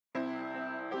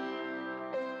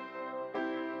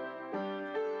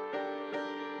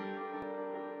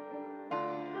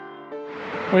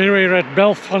We're here at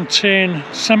Bellefontaine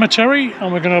Cemetery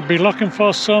and we're going to be looking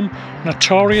for some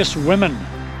notorious women.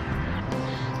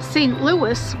 St.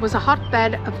 Louis was a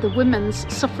hotbed of the women's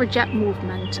suffragette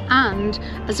movement, and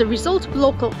as a result of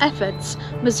local efforts,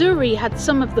 Missouri had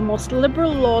some of the most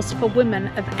liberal laws for women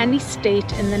of any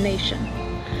state in the nation.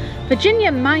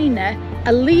 Virginia Minor,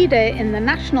 a leader in the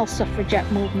national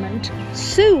suffragette movement,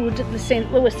 sued the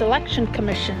St. Louis election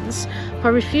commissions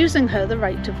for refusing her the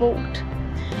right to vote.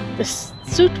 The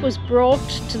suit was brought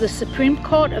to the Supreme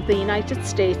Court of the United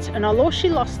States, and although she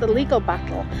lost the legal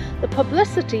battle, the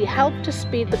publicity helped to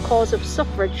speed the cause of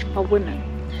suffrage for women.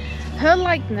 Her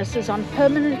likeness is on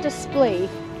permanent display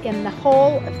in the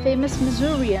Hall of Famous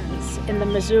Missourians in the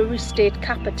Missouri state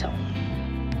capitol.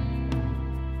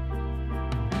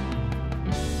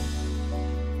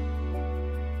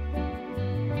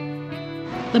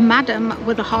 The Madam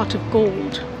with a Heart of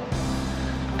Gold.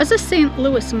 As a St.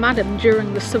 Louis madam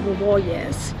during the Civil War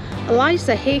years,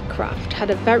 Eliza Haycraft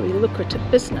had a very lucrative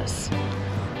business.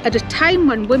 At a time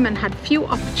when women had few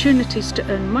opportunities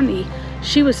to earn money,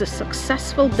 she was a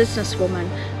successful businesswoman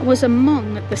and was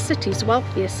among the city's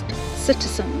wealthiest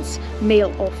citizens,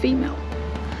 male or female.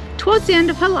 Towards the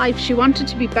end of her life, she wanted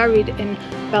to be buried in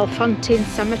Bellefontaine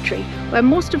Cemetery, where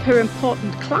most of her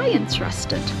important clients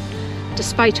rested.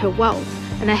 Despite her wealth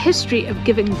and a history of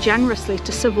giving generously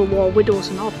to Civil War widows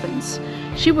and orphans,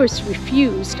 she was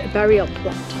refused a burial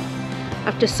plot.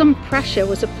 After some pressure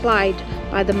was applied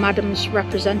by the madam's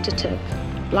representative,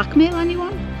 blackmail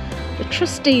anyone? The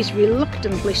trustees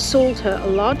reluctantly sold her a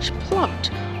large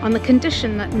plot on the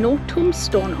condition that no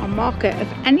tombstone or marker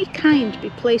of any kind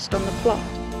be placed on the plot.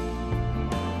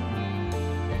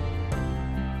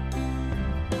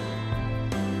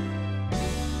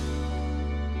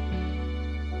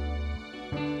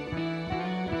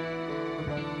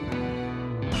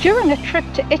 During a trip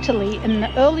to Italy in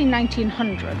the early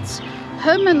 1900s,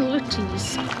 Herman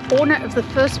Lutis, owner of the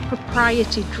first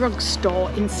proprietary drugstore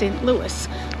in St. Louis,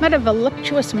 met a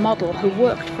voluptuous model who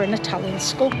worked for an Italian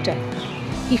sculptor.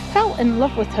 He fell in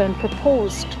love with her and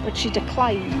proposed, but she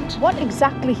declined. What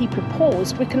exactly he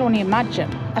proposed, we can only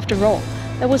imagine. After all,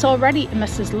 there was already a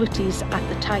Mrs. Lutis at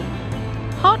the time.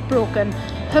 Heartbroken,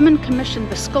 Herman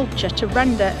commissioned the sculptor to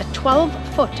render a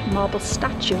 12-foot marble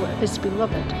statue of his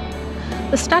beloved.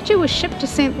 The statue was shipped to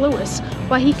St. Louis,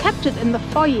 where he kept it in the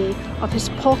foyer of his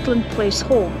Portland Place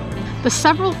home. The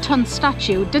several-ton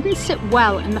statue didn't sit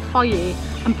well in the foyer,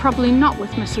 and probably not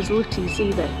with Mrs. Lutis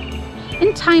either.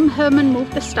 In time, Herman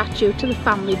moved the statue to the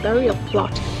family burial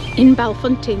plot in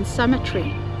Bellefontaine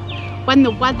Cemetery. When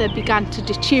the weather began to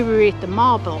deteriorate the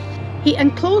marble, he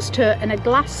enclosed her in a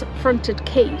glass-fronted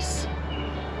case.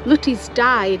 Lutis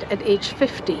died at age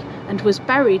 50 and was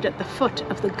buried at the foot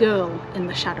of the girl in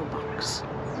the shadow box.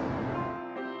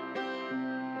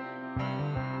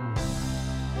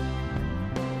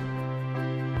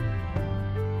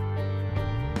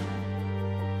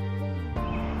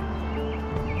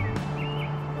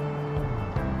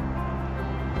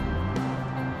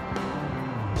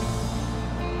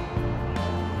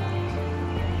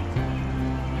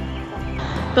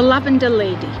 The Lavender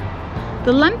Lady.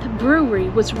 The Lemp Brewery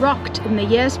was rocked in the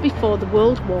years before the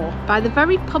World War by the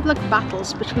very public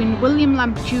battles between William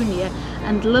Lemp Jr.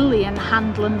 and Lillian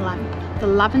Handlin Lemp, the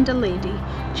Lavender Lady,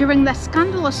 during their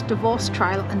scandalous divorce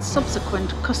trial and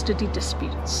subsequent custody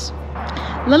disputes.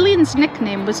 Lillian's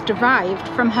nickname was derived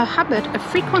from her habit of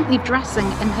frequently dressing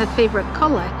in her favourite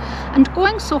colour and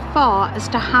going so far as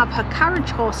to have her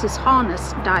carriage horse's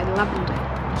harness dyed lavender.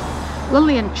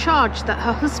 Lillian charged that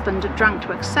her husband drank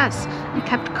to excess and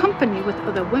kept company with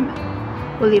other women.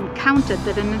 William countered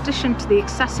that in addition to the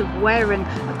excessive wearing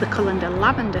of the colander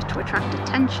lavender to attract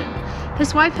attention,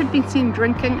 his wife had been seen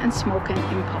drinking and smoking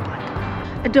in public.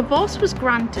 A divorce was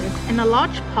granted in a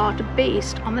large part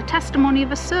based on the testimony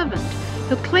of a servant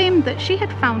who claimed that she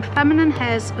had found feminine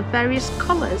hairs of various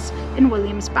colours in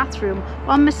William's bathroom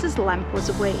while Mrs. Lemp was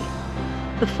away.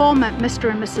 The former Mr.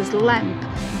 and Mrs. Lemp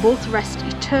both rest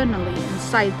eternally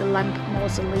inside the Lemp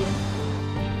Mausoleum.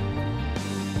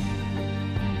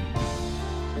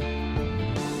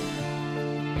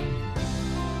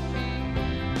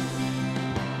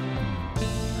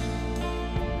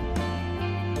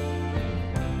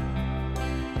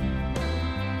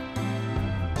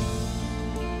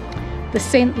 The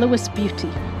St. Louis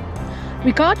Beauty.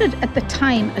 Regarded at the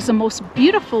time as the most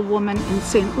beautiful woman in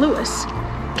St. Louis,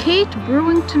 Kate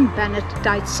Brewington Bennett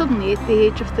died suddenly at the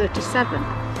age of 37.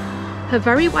 Her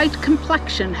very white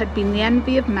complexion had been the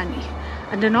envy of many,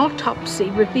 and an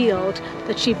autopsy revealed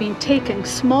that she'd been taking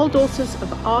small doses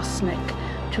of arsenic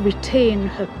to retain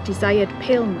her desired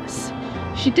paleness.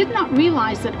 She did not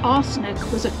realise that arsenic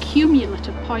was a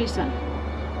cumulative poison.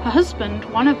 Her husband,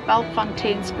 one of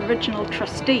Bellefontaine's original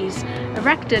trustees,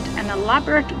 erected an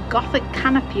elaborate Gothic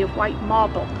canopy of white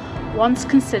marble, once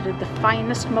considered the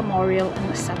finest memorial in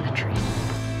the cemetery.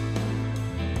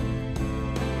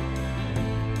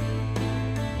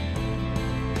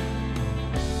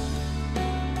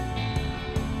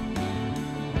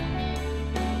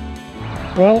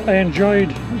 Well, I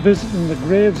enjoyed visiting the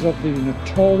graves of the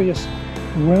notorious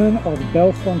women of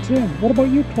Bellefontaine. What about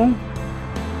you, Claire?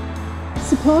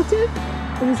 Supportive.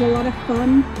 It was a lot of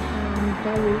fun and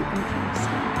very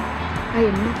interesting. I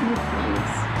am not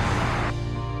notorious.